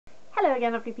Hello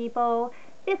again, lovely people.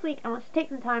 This week I want to take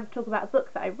some time to talk about a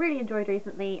book that I really enjoyed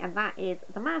recently, and that is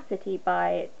The Mad City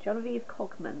by Genevieve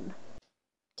Cogman.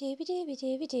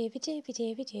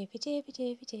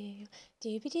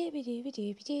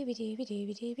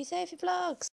 Sophie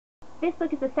Vlogs. This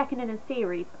book is the second in a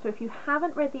series, so if you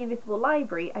haven't read The Invisible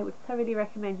Library, I would thoroughly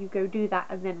recommend you go do that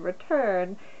and then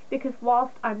return, because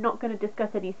whilst I'm not going to discuss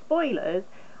any spoilers,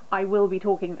 I will be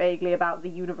talking vaguely about the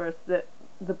universe that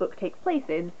the book takes place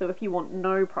in, so if you want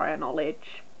no prior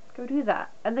knowledge, go do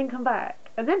that, and then come back,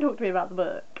 and then talk to me about the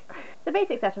book. The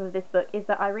basic setup of this book is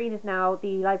that Irene is now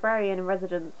the librarian in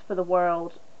residence for the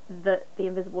world that the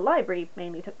Invisible Library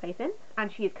mainly took place in,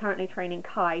 and she is currently training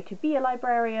Kai to be a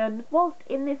librarian. Whilst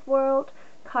in this world,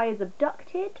 Kai is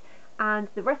abducted, and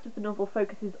the rest of the novel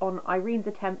focuses on Irene's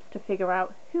attempts to figure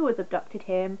out who has abducted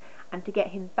him and to get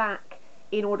him back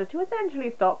in order to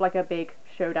essentially stop like a big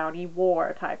showdown-y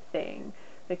war type thing.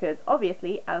 Because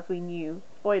obviously, as we knew,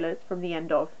 spoilers from the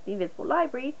end of The Invisible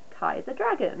Library, Kai is a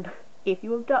dragon. If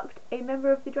you abduct a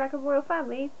member of the Dragon Royal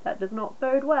family, that does not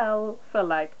bode well for,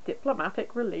 like,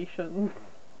 diplomatic relations.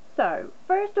 So,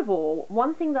 first of all,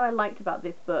 one thing that I liked about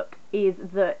this book is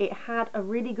that it had a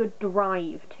really good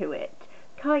drive to it.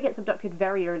 Kai gets abducted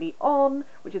very early on,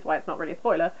 which is why it's not really a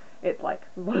spoiler. It's like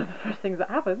one of the first things that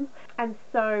happens. And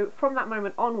so, from that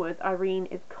moment onwards, Irene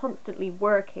is constantly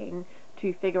working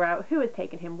to figure out who has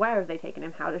taken him, where have they taken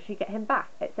him, how does she get him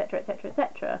back, etc, etc,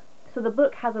 etc. So the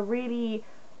book has a really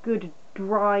good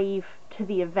drive to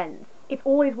the events. It's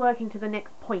always working to the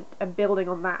next point and building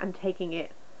on that and taking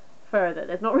it further.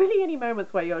 There's not really any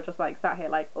moments where you're just like sat here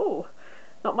like, oh,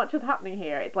 not much is happening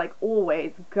here. It's like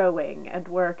always going and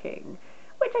working.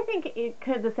 Which I think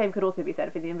the same could also be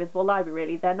said for The Invisible Library,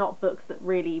 really. They're not books that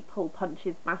really pull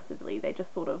punches massively. They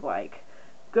just sort of like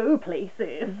go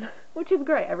places, which is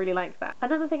great. I really liked that.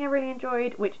 Another thing I really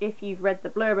enjoyed, which if you've read the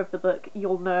blurb of the book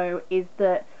you'll know, is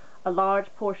that a large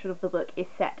portion of the book is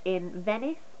set in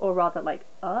Venice, or rather like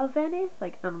a Venice,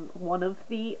 like one of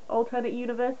the alternate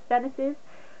universe Venices.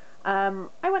 I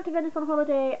went to Venice on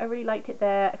holiday. I really liked it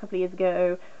there a couple of years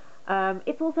ago.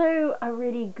 It's also a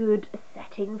really good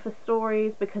setting for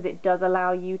stories because it does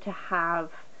allow you to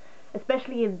have,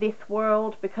 especially in this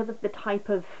world, because of the type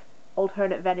of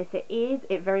alternate Venice it is,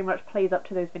 it very much plays up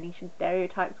to those Venetian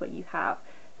stereotypes where you have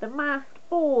the masked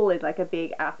ball is like a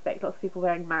big aspect, lots of people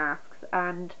wearing masks,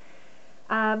 and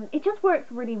it just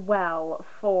works really well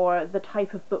for the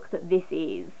type of book that this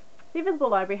is. The Invisible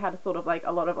Library had a sort of like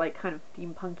a lot of like kind of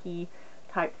steampunky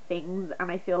type things,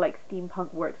 and I feel like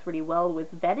steampunk works really well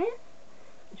with Venice,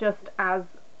 just as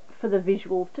for the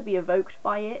visuals to be evoked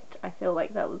by it. I feel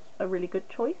like that was a really good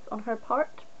choice on her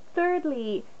part.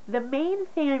 Thirdly, the main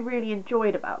thing I really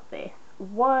enjoyed about this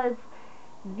was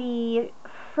the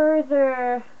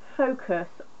further focus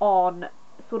on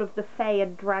sort of the Fae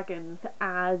and dragons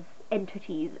as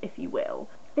entities, if you will.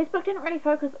 This book didn't really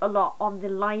focus a lot on the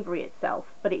library itself,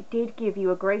 but it did give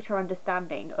you a greater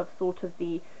understanding of sort of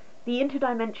the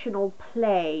interdimensional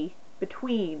play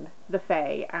between the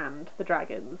Fae and the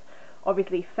dragons.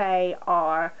 Obviously, Fae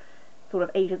are sort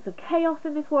of agents of chaos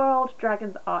in this world,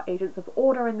 dragons are agents of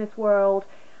order in this world,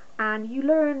 and we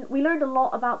learned a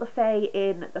lot about the Fae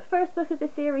in the first book of the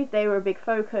series. They were a big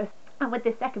focus, and with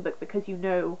this second book, because you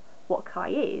know what Kai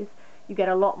is, you get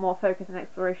a lot more focus and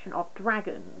exploration of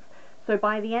dragons. So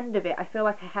by the end of it, I feel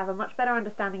like I have a much better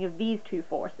understanding of these two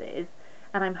forces,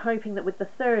 and I'm hoping that with the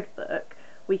third book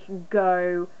we can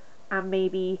go and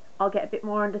maybe I'll get a bit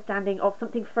more understanding of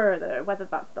something further, whether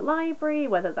that's the library,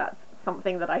 whether that's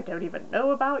something that I don't even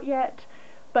know about yet.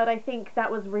 But I think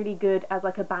that was really good as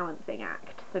like a balancing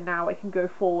act, so now I can go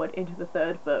forward into the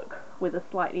third book with a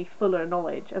slightly fuller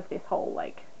knowledge of this whole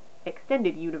like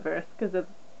extended universe, because there's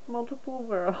multiple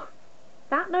worlds.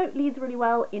 That note leads really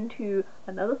well into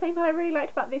another thing that I really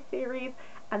liked about this series,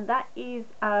 and that is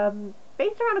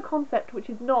based around a concept which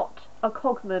is not a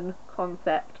Cogman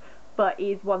concept, but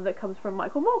is one that comes from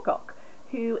Michael Moorcock,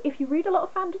 who, if you read a lot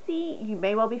of fantasy, you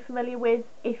may well be familiar with.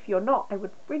 If you're not, I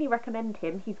would really recommend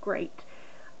him. He's great.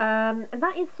 And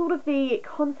that is sort of the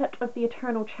concept of the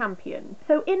eternal champion.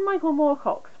 So in Michael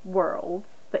Moorcock's worlds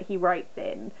that he writes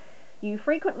in, you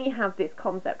frequently have this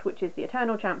concept which is the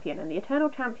eternal champion, and the eternal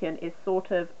champion is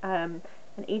sort of an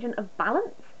agent of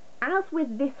balance. As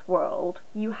with this world,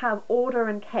 you have order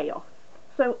and chaos.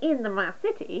 So in the Mad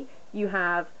City, you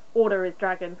have order is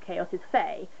dragons, chaos is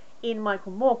fae. In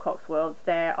Michael Moorcock's worlds,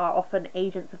 there are often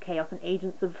agents of chaos and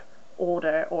agents of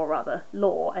order, or rather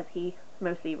law, as he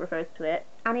mostly refers to it.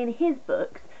 And in his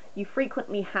books, you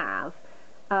frequently have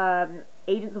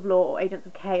agents of law or agents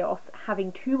of chaos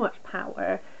having too much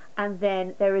power, and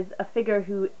then there is a figure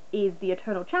who is the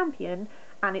eternal champion,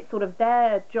 and it's sort of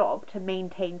their job to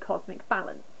maintain cosmic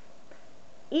balance.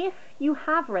 If you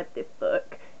have read this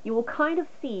book, you will kind of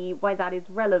see why that is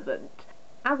relevant.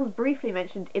 As was briefly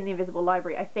mentioned in The Invisible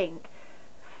Library, I think,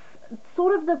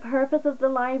 sort of the purpose of the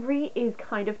library is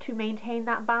kind of to maintain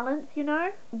that balance, you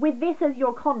know? With this as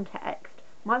your context,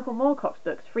 Michael Moorcock's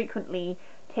books frequently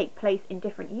take place in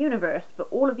different universes, but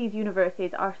all of these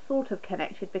universes are sort of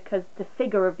connected because the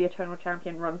figure of the Eternal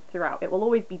Champion runs throughout. It will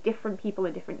always be different people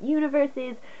in different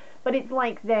universes, but it's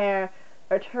like they're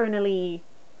eternally...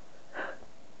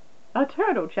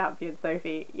 Eternal Champion,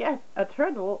 Sophie. Yes,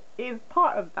 Eternal is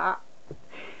part of that.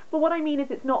 But what I mean is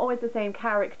it's not always the same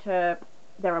character.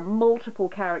 There are multiple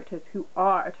characters who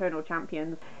are Eternal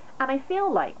Champions. And I feel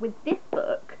like with this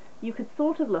book, you could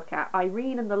sort of look at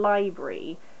Irene and the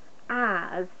library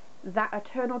as that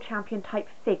Eternal Champion type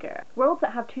figure. Worlds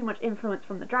that have too much influence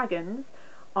from the dragons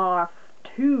are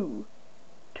too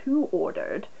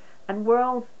ordered, and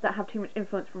worlds that have too much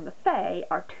influence from the Fae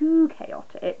are too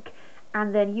chaotic.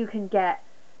 And then you can get,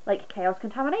 like, chaos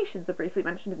contaminations are briefly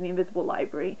mentioned in The Invisible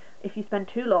Library. If you spend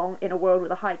too long in a world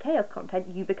with a high chaos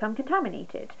content, you become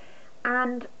contaminated.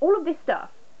 And all of this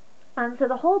stuff. And so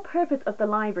the whole purpose of the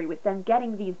library with them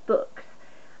getting these books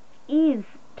is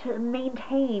to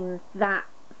maintain that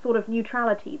sort of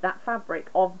neutrality, that fabric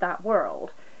of that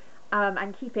world,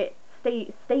 and keep it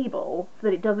stable so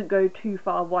that it doesn't go too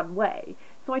far one way.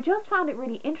 So I just found it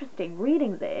really interesting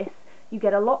reading this. You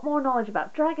get a lot more knowledge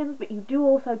about dragons, but you do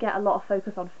also get a lot of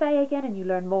focus on Fae again, and you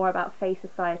learn more about Fae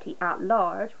society at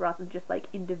large, rather than just like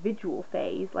individual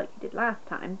Faes like you did last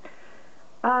time.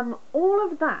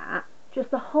 All of that, just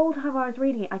the whole time I was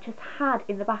reading it, I just had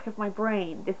in the back of my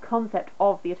brain this concept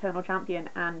of the Eternal Champion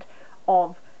and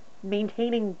of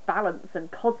maintaining balance and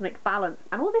cosmic balance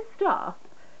and all this stuff.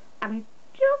 And I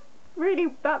just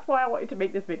really, that's why I wanted to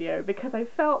make this video, because I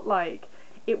felt like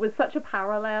it was such a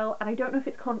parallel, and I don't know if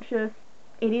it's conscious.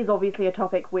 It is obviously a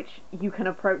topic which you can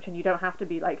approach and you don't have to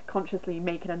be like consciously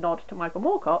making a nod to Michael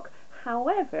Moorcock.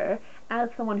 However, as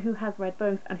someone who has read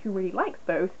both and who really likes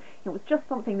both, it was just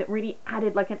something that really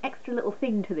added like an extra little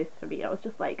thing to this for me. I was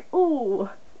just like, ooh,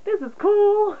 this is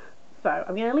cool. So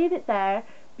I'm going to leave it there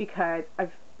because I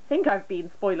think I've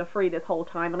been spoiler free this whole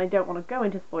time, and I don't want to go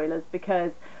into spoilers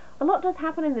because a lot does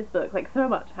happen in this book, like so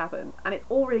much happens, and it's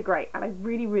all really great, and I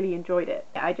really, really enjoyed it.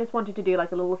 I just wanted to do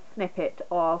like a little snippet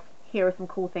of here are some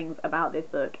cool things about this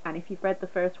book, and if you've read the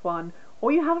first one,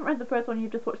 or you haven't read the first one and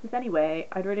you've just watched this anyway,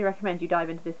 I'd really recommend you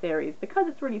dive into this series because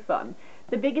it's really fun.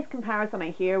 The biggest comparison I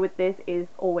hear with this is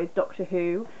always Doctor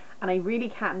Who, and I really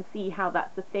can see how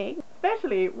that's the thing,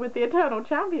 especially with the Eternal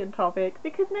Champion topic,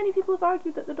 because many people have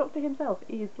argued that the Doctor himself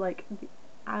is like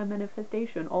a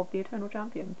manifestation of the Eternal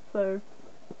Champion, so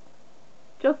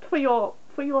just for your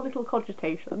little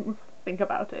cogitations, think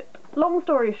about it. Long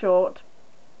story short,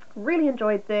 really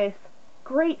enjoyed this.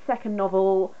 Great second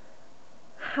novel.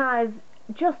 Has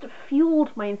just fueled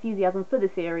my enthusiasm for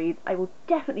the series. I will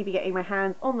definitely be getting my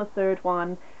hands on the third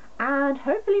one, and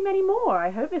hopefully many more. I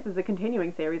hope this is a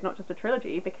continuing series, not just a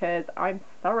trilogy, because I'm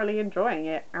thoroughly enjoying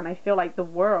it, and I feel like the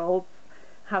worlds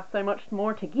have so much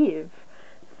more to give.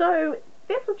 So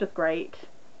this was just great,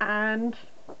 and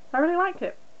I really liked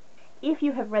it. If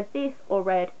you have read this or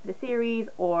read the series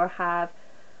or have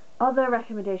other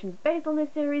recommendations based on this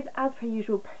series, as per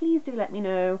usual, please do let me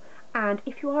know. And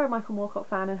if you are a Michael Moorcock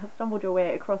fan and have stumbled your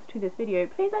way across to this video,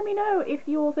 please let me know if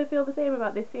you also feel the same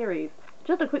about this series.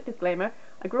 Just a quick disclaimer,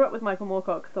 I grew up with Michael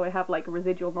Moorcock, so I have like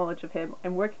residual knowledge of him.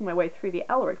 I'm working my way through the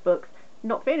Elric books,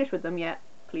 not finished with them yet.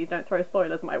 Please don't throw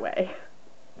spoilers my way.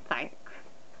 Thanks.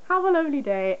 Have a lovely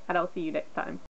day, and I'll see you next time.